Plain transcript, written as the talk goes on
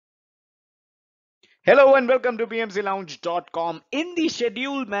Hello and welcome to PMCLounge.com. In the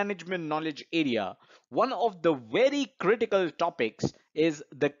schedule management knowledge area, one of the very critical topics is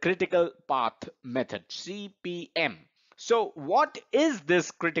the critical path method, CPM. So what is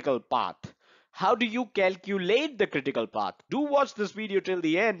this critical path? How do you calculate the critical path? Do watch this video till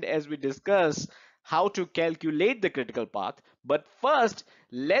the end as we discuss how to calculate the critical path. But first,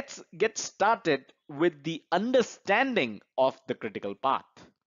 let's get started with the understanding of the critical path.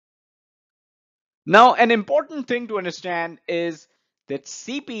 Now, an important thing to understand is that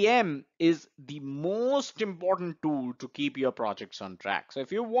CPM is the most important tool to keep your projects on track. So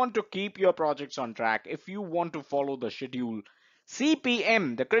if you want to keep your projects on track, if you want to follow the schedule,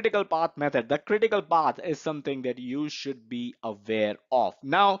 CPM, the critical path method, the critical path is something that you should be aware of.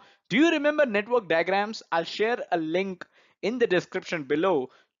 Now, do you remember network diagrams? I'll share a link in the description below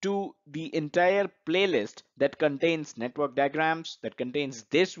to the entire playlist that contains network diagrams, that contains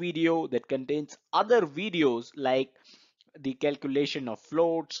this video, that contains other videos like the calculation of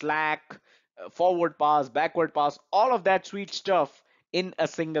float, slack, forward pass, backward pass, all of that sweet stuff in a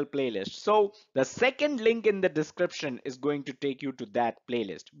single playlist. So the second link in the description is going to take you to that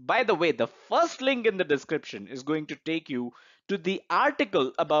playlist. By the way, the first link in the description is going to take you to the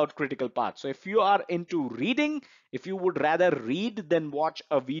article about critical path. So if you are into reading, if you would rather read than watch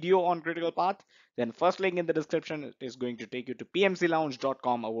a video on critical path, then first link in the description is going to take you to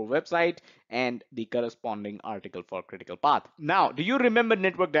pmclounge.com, our website, and the corresponding article for critical path. Now, do you remember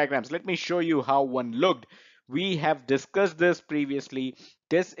network diagrams? Let me show you how one looked. We have discussed this previously.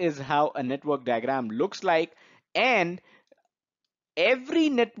 This is how a network diagram looks like, and every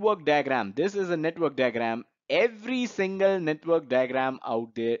network diagram, this is a network diagram, every single network diagram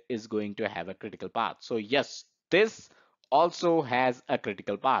out there is going to have a critical path. So yes, this also has a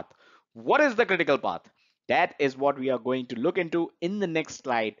critical path. What is the critical path? That is what we are going to look into in the next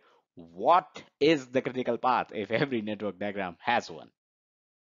slide. What is the critical path if every network diagram has one?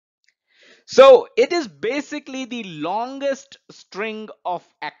 So it is basically the longest string of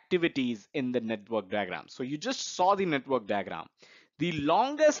activities in the network diagram. So you just saw the network diagram. The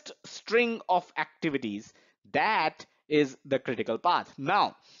longest string of activities, that is the critical path.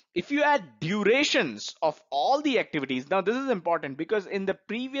 Now, if you add durations of all the activities, now this is important because in the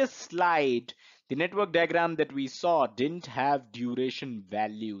previous slide, the network diagram that we saw didn't have duration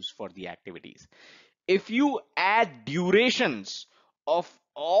values for the activities. If you add durations of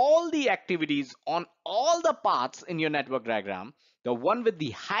all the activities on all the paths in your network diagram, the one with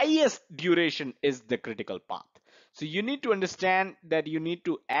the highest duration is the critical path. So you need to understand that you need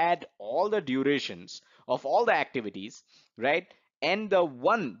to add all the durations of all the activities, right? And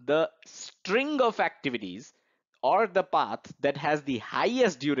the string of activities or the path that has the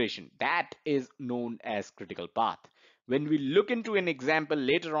highest duration, that is known as critical path. When we look into an example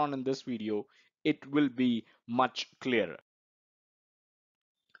later on in this video, it will be much clearer.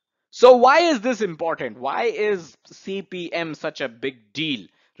 So why is this important? Why is CPM such a big deal,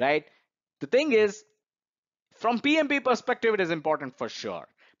 right? The thing is, from PMP perspective, it is important for sure.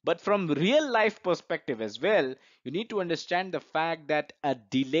 But from real life perspective as well, you need to understand the fact that a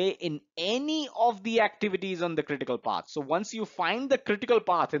delay in any of the activities on the critical path. So once you find the critical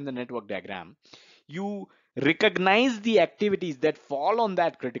path in the network diagram, you recognize the activities that fall on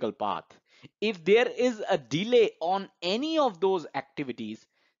that critical path. If there is a delay on any of those activities,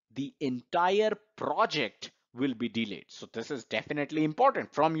 the entire project will be delayed. So this is definitely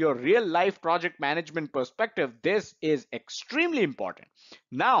important. From your real life project management perspective, this is extremely important.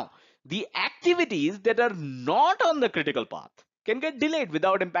 Now, the activities that are not on the critical path can get delayed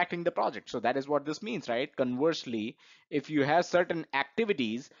without impacting the project. So that is what this means, right? Conversely, if you have certain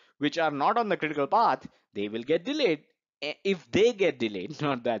activities which are not on the critical path, they will get delayed. If they get delayed,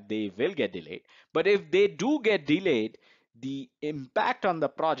 not that they will get delayed, but if they do get delayed, the impact on the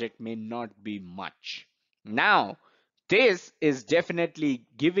project may not be much. Now, this is definitely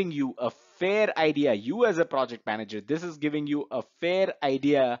giving you a fair idea. You as a project manager, this is giving you a fair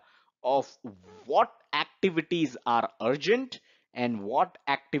idea of what activities are urgent and what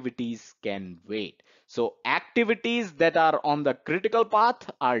activities can wait. So activities that are on the critical path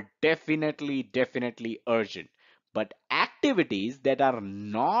are definitely urgent. But activities that are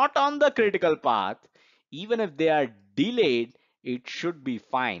not on the critical path, even if they are delayed, it should be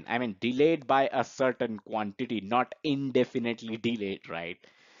fine. I mean, delayed by a certain quantity, not indefinitely delayed, right?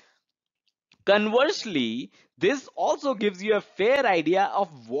 Conversely, this also gives you a fair idea of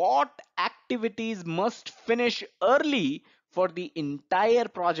what activities must finish early for the entire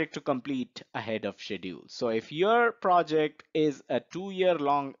project to complete ahead of schedule. So if your project is a 2-year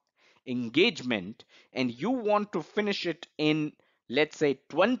long engagement and you want to finish it in, let's say,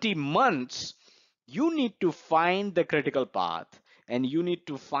 20 months, You need to find the critical path, and you need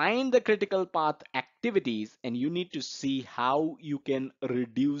to find the critical path activities, and you need to see how you can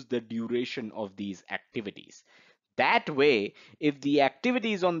reduce the duration of these activities. That way, if the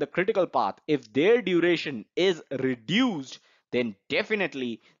activities on the critical path, if their duration is reduced, then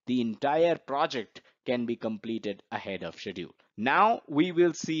definitely the entire project can be completed ahead of schedule. Now we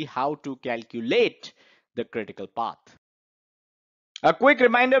will see how to calculate the critical path. A quick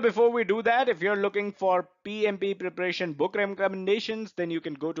reminder before we do that, if you're looking for PMP preparation book recommendations, then you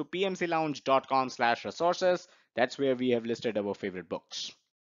can go to pmclounge.com/resources. That's where we have listed our favorite books.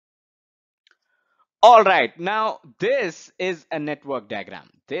 All right, now this is a network diagram.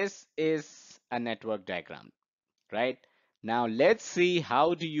 This is a network diagram, right? Now let's see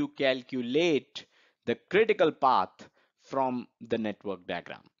how do you calculate the critical path from the network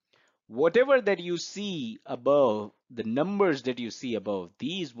diagram. Whatever that you see above, the numbers that you see above,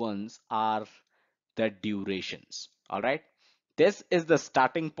 these ones are the durations. All right, this is the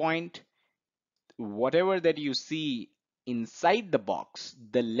starting point. Whatever that you see inside the box,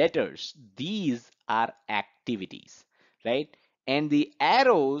 the letters, these are activities, right? And the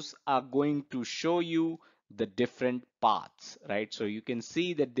arrows are going to show you the different paths, right? So you can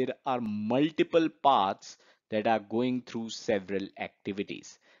see that there are multiple paths that are going through several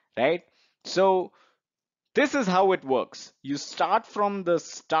activities, right? So this is how it works. You start from the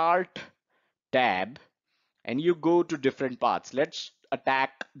start tab and you go to different paths. Let's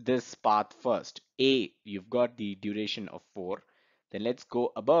attack this path first. A, you've got the duration of 4. Then let's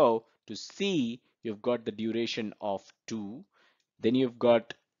go above to C, you've got the duration of 2. Then you've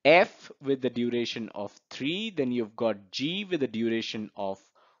got F with the duration of 3. Then you've got G with the duration of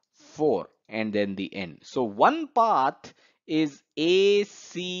 4. And then the N. So one path is A,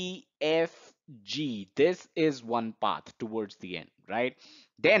 C, F, G. This is one path towards the end, right?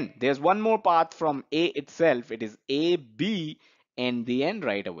 Then there's one more path from A itself. It is A, B, and the end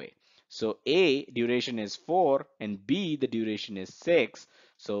right away. So A duration is 4 and B the duration is 6.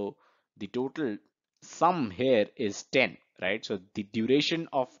 So the total sum here is 10, right? So the duration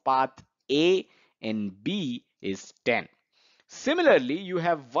of path A and B is 10. Similarly, you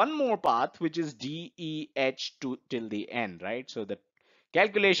have one more path which is D, E, H to till the end, right? So the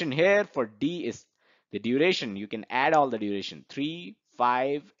calculation here for D is the duration. You can add all the duration 3,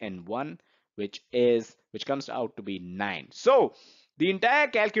 5, and 1, which comes out to be 9. So the entire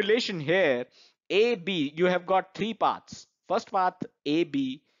calculation here, A, B, you have got three paths. First path A,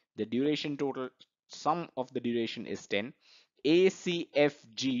 B, the duration total sum of the duration is 10. A, C, F,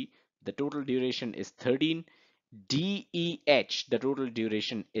 G, the total duration is 13. DEH, the total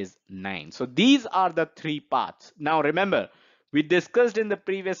duration is 9. So these are the three paths. Now remember, we discussed in the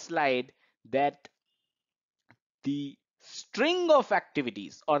previous slide that the string of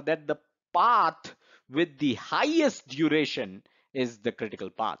activities, or that the path with the highest duration is the critical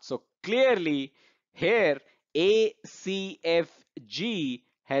path. So clearly here ACFG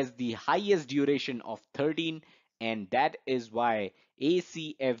has the highest duration of 13, and that is why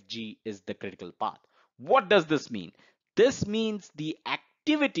ACFG is the critical path. What does this mean? This means the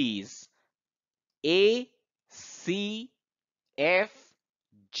activities A, C, F,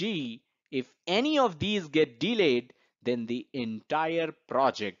 G, if any of these get delayed, then the entire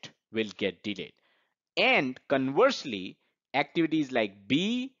project will get delayed. And conversely, activities like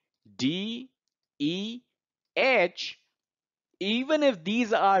B, D, E, H, even if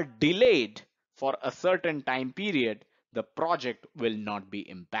these are delayed for a certain time period, the project will not be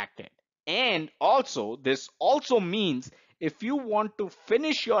impacted. And also, this also means if you want to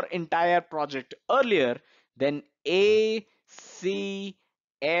finish your entire project earlier, then A, C,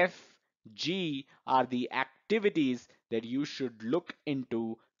 F, G are the activities that you should look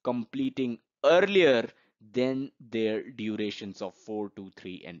into completing earlier than their durations of 4, 2,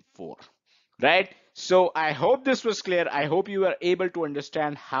 3, and 4. Right? So I hope this was clear. I hope you are able to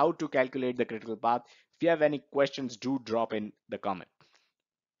understand how to calculate the critical path. If you have any questions, do drop in the comment.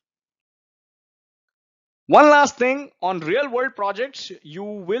 One last thing, on real world projects, you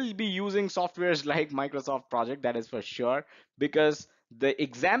will be using softwares like Microsoft Project, that is for sure, because the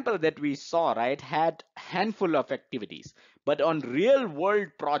example that we saw, right, had handful of activities. But on real world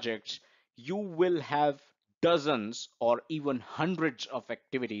projects, you will have dozens or even hundreds of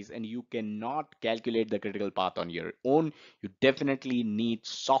activities, and you cannot calculate the critical path on your own. You definitely need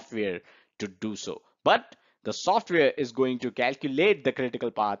software to do so. But the software is going to calculate the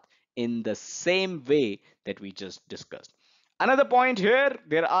critical path in the same way that we just discussed. Another point here,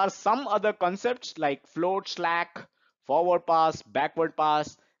 there are some other concepts like float, slack, forward pass, backward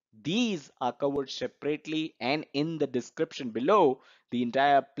pass. These are covered separately, and in the description below, the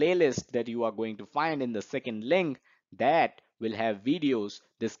entire playlist that you are going to find in the second link that will have videos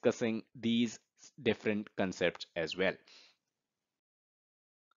discussing these different concepts as well.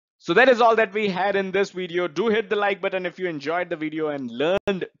 So that is all that we had in this video. Do hit the like button if you enjoyed the video and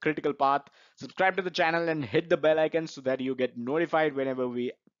learned critical path. Subscribe to the channel and hit the bell icon so that you get notified whenever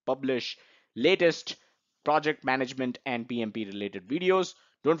we publish latest project management and PMP related videos.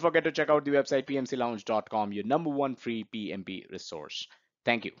 Don't forget to check out the website pmclounge.com, your number one free PMP resource.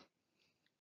 Thank you.